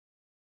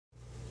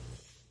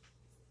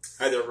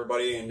Hi there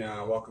everybody, and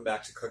welcome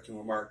back to Cooking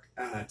with Mark.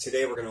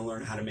 Today we're going to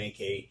learn how to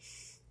make a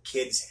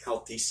kid's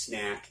healthy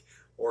snack,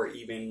 or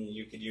even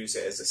you could use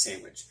it as a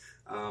sandwich.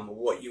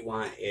 What you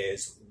want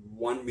is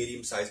one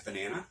medium-sized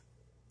banana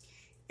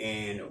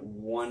and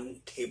 1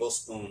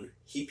 tablespoon,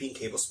 heaping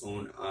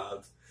tablespoon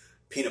of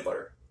peanut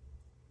butter.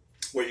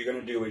 What you're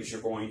going to do is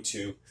you're going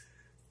to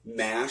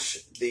mash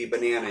the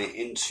banana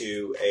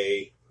into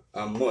a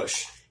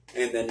mush,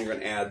 and then you're going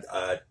to add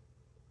a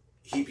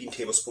heaping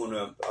tablespoon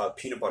of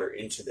peanut butter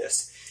into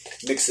this.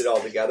 Mix it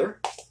all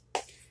together,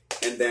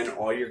 and then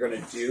all you're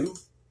going to do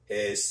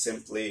is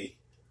simply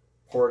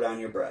pour it on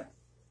your bread.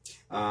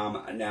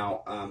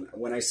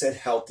 When I said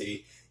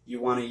healthy, you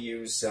want to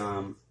use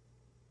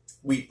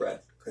wheat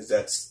bread because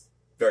that's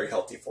very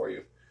healthy for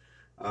you.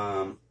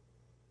 I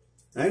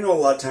know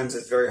a lot of times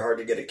it's very hard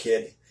to get a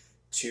kid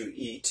to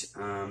eat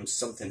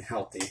something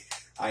healthy.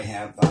 I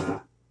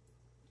have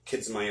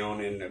kids of my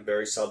own, and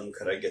very seldom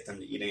could I get them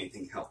to eat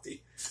anything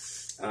healthy.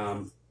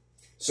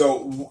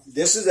 So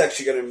this is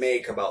actually going to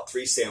make about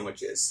 3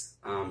 sandwiches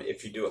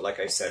if you do it like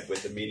I said,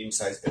 with the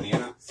medium-sized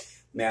banana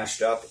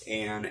mashed up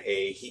and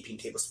a heaping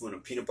tablespoon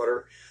of peanut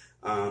butter.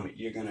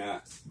 You're going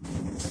to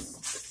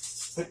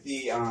put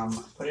it on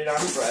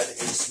the bread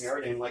and smear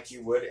it in like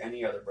you would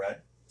any other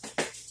bread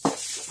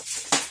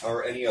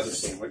or any other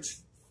sandwich.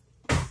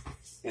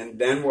 And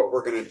then what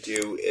we're going to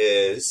do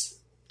is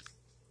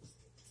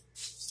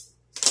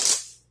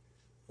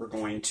we're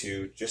going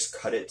to just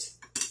cut it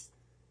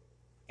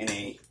in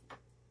a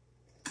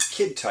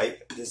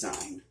kid-type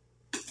design,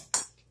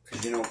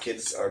 because you know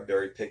kids are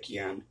very picky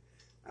on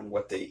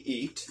what they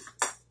eat.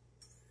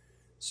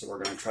 So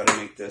we're going to try to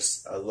make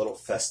this a little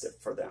festive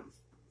for them.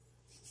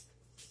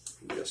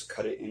 And just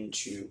cut it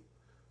into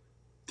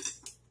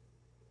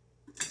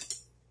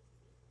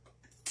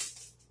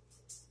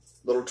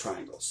little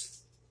triangles.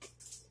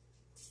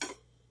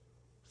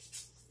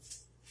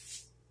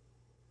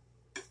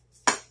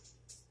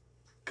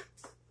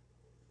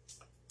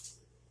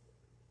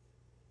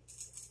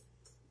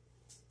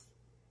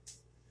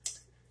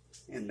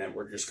 And then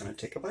we're just going to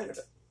take a bite of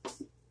it.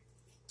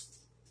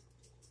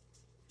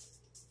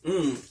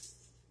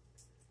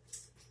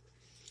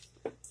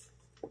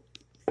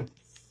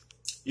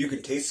 You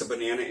can taste the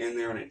banana in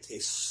there, and it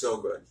tastes so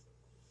good.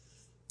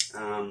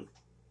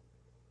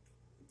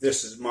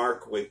 This is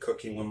Mark with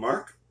Cooking with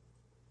Mark.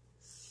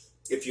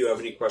 If you have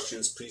any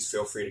questions, please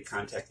feel free to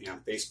contact me on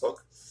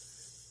Facebook.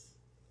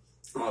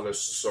 Oh, this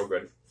is so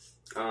good.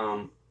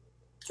 Or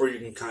you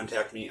can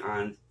contact me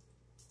on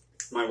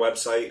my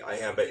website. I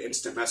have an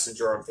instant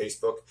messenger on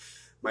Facebook.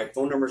 My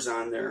phone number's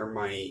on there.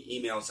 My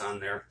email's on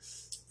there.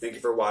 Thank you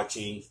for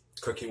watching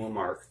Cooking with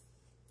Mark.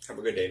 Have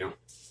a good day now.